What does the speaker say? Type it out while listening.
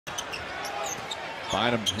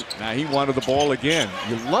Find him. Now he wanted the ball again.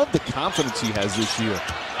 You love the confidence he has this year.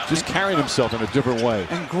 Just carrying himself in a different way.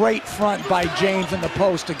 And great front by James in the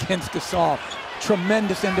post against Gasol.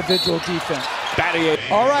 Tremendous individual defense.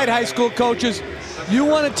 All right, high school coaches, you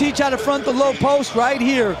want to teach how to front the low post right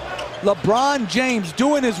here. LeBron James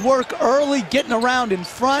doing his work early, getting around in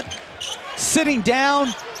front, sitting down,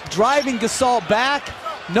 driving Gasol back.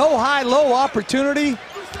 No high-low opportunity.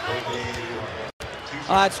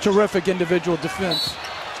 That's terrific individual defense.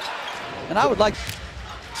 And I would like...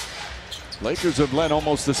 Lakers have led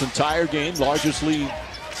almost this entire game. Largest lead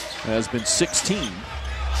has been 16.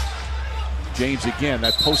 James again,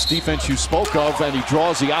 that post defense you spoke of, and he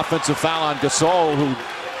draws the offensive foul on Gasol, who,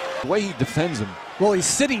 the way he defends him. Well, he's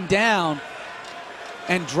sitting down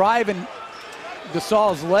and driving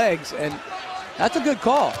Gasol's legs, and that's a good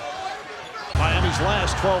call. Miami's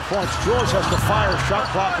last 12 points. George has to fire. Shot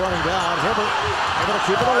clock running down. Hibbert able to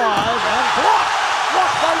keep it alive and blocked.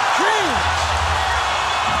 Blocked by James.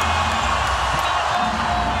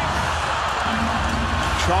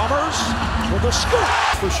 Chalmers with a scoop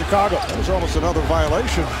for Chicago. That was almost another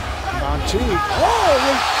violation on Teague. Oh,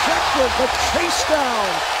 rejected the chase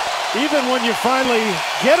down. Even when you finally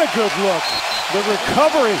get a good look, the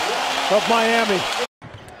recovery of Miami.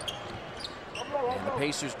 And the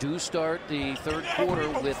Pacers do start the third quarter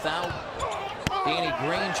without Danny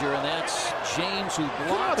Granger, and that's James who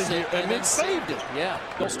blocks it and then saved it. Yeah,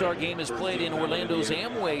 the All-Star game is played in Orlando's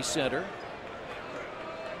Amway Center.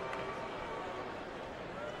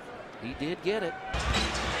 He did get it.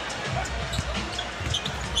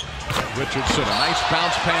 Richardson, a nice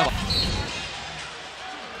bounce pass.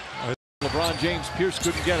 LeBron James, Pierce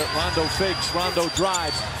couldn't get it. Rondo fakes, Rondo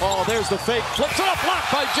drives. Oh, there's the fake. Flips it up,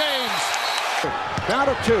 blocked by James. Down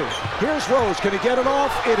to 2. Here's Rose. Can he get it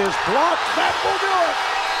off? It is blocked. That will do it.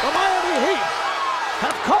 The Miami Heat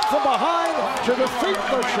have come from behind to defeat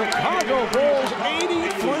the Chicago Bulls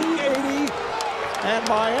 83-80. And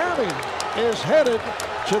Miami is headed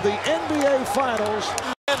to the NBA Finals.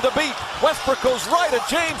 And the beat. Westbrook goes right at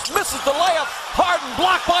James, misses the layup. Harden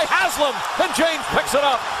blocked by Haslam, and James picks it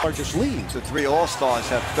up. Largest lead. The 3 All-Stars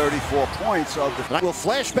have 34 points of the... We'll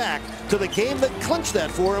flash back to the game that clinched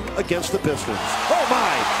that for him against the Pistons. Oh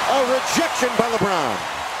my, a rejection by LeBron.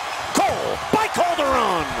 Cole by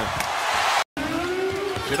Calderon.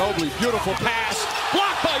 Ginobili, beautiful pass,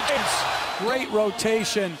 blocked by James. Great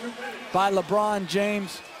rotation by LeBron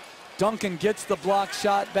James. Duncan gets the block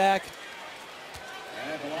shot back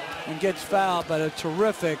and gets fouled, but a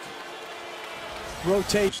terrific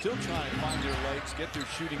rotation. Still trying to find their legs, get their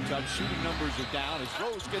shooting touch. Shooting numbers are down as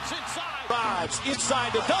Rose gets inside. Drives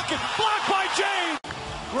inside to Duncan, blocked by James.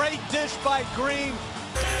 Great dish by Green.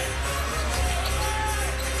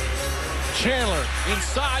 Chandler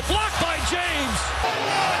inside, blocked by James.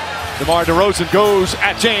 DeMar DeRozan goes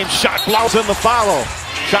at James, shot blows in the follow.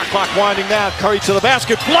 Shot clock winding down, Curry to the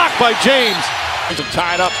basket, blocked by James.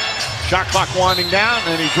 Tied up, shot clock winding down,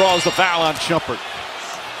 and he draws the foul on Shumpert.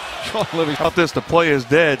 Out this, the play is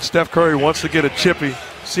dead. Steph Curry wants to get a chippy,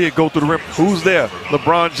 see it go through the rim. Who's there?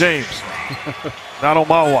 LeBron James. Not on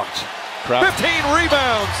my watch. 15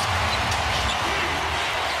 rebounds.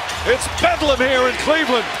 It's bedlam here in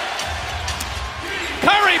Cleveland.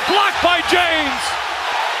 Curry blocked by James.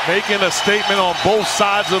 Making a statement on both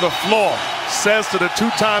sides of the floor. Says to the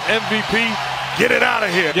 2-time MVP, get it out of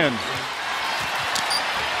here. Again.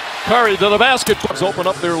 Curry to the basket. Open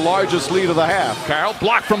up their largest lead of the half. Carroll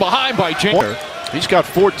blocked from behind by James. He's got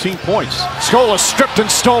 14 points. Scola stripped and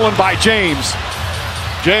stolen by James.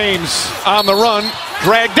 James on the run.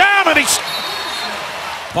 Dragged down, and he's...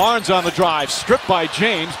 Barnes on the drive. Stripped by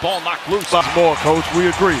James. Ball knocked loose. More, coach. We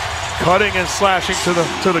agree. Cutting and slashing to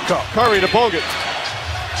the cup. Curry to Bogut.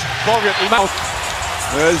 Bogut mouth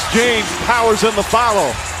as James powers in the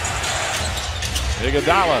follow.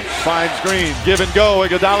 Iguodala finds Green. Give and go.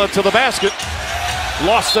 Iguodala to the basket.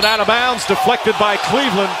 Lost it out of bounds. Deflected by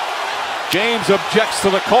Cleveland. James objects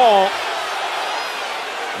to the call.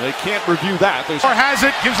 They can't review that. Or has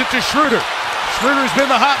it. Gives it to Schroeder. Schroeder's been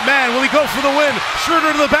the hot man. Will he go for the win?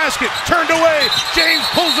 Schroeder to the basket. Turned away. James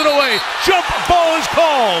pulls it away. Jump ball is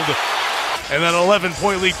called. And that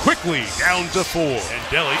 11-point lead quickly down to 4. And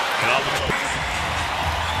Delly.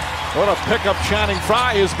 What a pickup Channing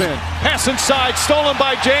Frye has been. Pass inside, stolen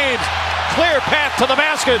by James. Clear path to the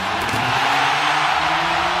basket.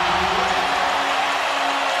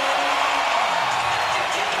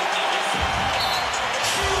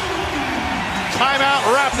 Timeout,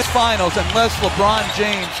 wrap the Finals unless LeBron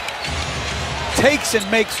James takes and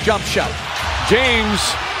makes jump shot. James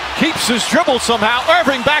keeps his dribble somehow.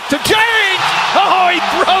 Irving back to James. Oh, he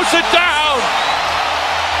throws it down.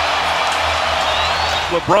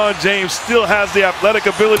 LeBron James still has the athletic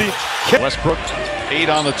ability. Westbrook, 8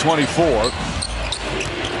 on the 24.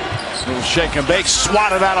 Little shake and bake,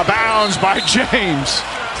 swatted out of bounds by James.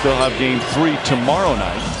 They'll have game 3 tomorrow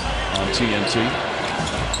night on TNT.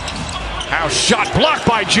 House shot blocked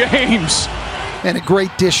by James. And a great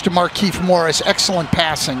dish to Markieff Morris. Excellent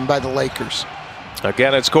passing by the Lakers.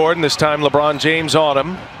 Again, it's Gordon. This time LeBron James on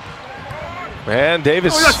him. And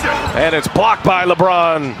Davis. And it's blocked by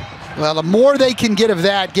LeBron. Well, the more they can get of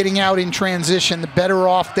that, getting out in transition, the better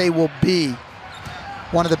off they will be.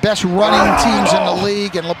 One of the best running teams in the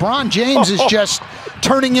league, and LeBron James is just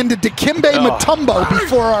turning into Dikembe Mutombo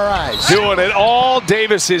before our eyes. Doing it all.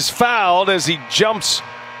 Davis is fouled as he jumps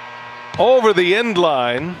over the end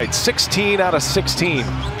line. It's 16 out of 16.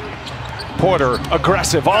 Porter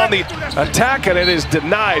aggressive on the attack, and it is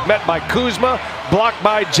denied. Met by Kuzma, blocked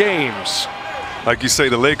by James. Like you say,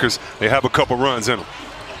 the Lakers, they have a couple runs in them.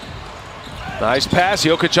 Nice pass.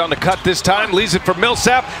 Jokic on the cut this time. Leaves it for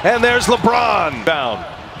Millsap, and there's LeBron. Down.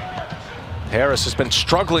 Harris has been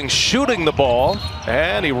struggling shooting the ball,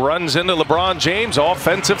 and he runs into LeBron James.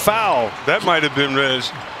 Offensive foul. That might have been, Reg,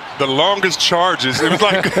 the longest charges. It was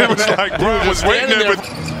like Bron was waiting there.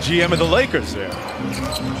 GM of the Lakers there.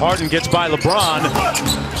 Harden gets by LeBron,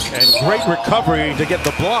 and great recovery to get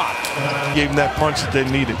the block. Gave him that punch that they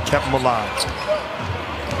needed, kept him alive.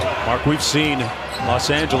 Mark, we've seen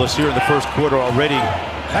Los Angeles here in the first quarter already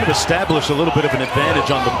kind of establish a little bit of an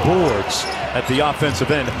advantage on the boards at the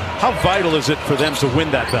offensive end. How vital is it for them to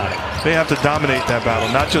win that battle? They have to dominate that battle,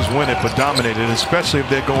 not just win it, but dominate it, especially if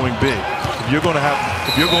they're going big. If you're going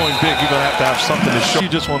big, you're going to have something to show. You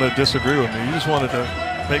just want to disagree with me. You just wanted to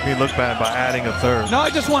make me look bad by adding a third. No,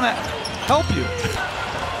 I just want to help you.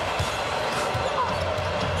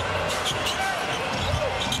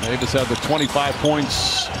 Davis had the 25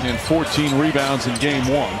 points and 14 rebounds in game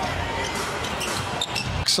 1.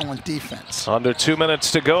 Excellent defense. Under 2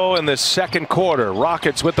 minutes to go in the second quarter.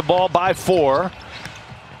 Rockets with the ball by 4.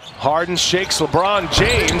 Harden shakes LeBron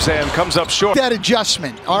James and comes up short. That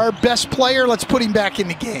adjustment. Our best player, let's put him back in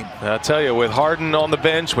the game. I tell you, with Harden on the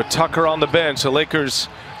bench, with Tucker on the bench, the Lakers.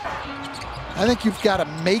 I think you've got to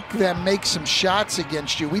make them make some shots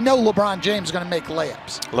against you. We know LeBron James is going to make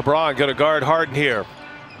layups. LeBron going to guard Harden here.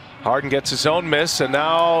 Harden gets his own miss, and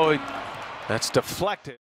now that's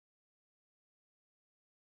deflected.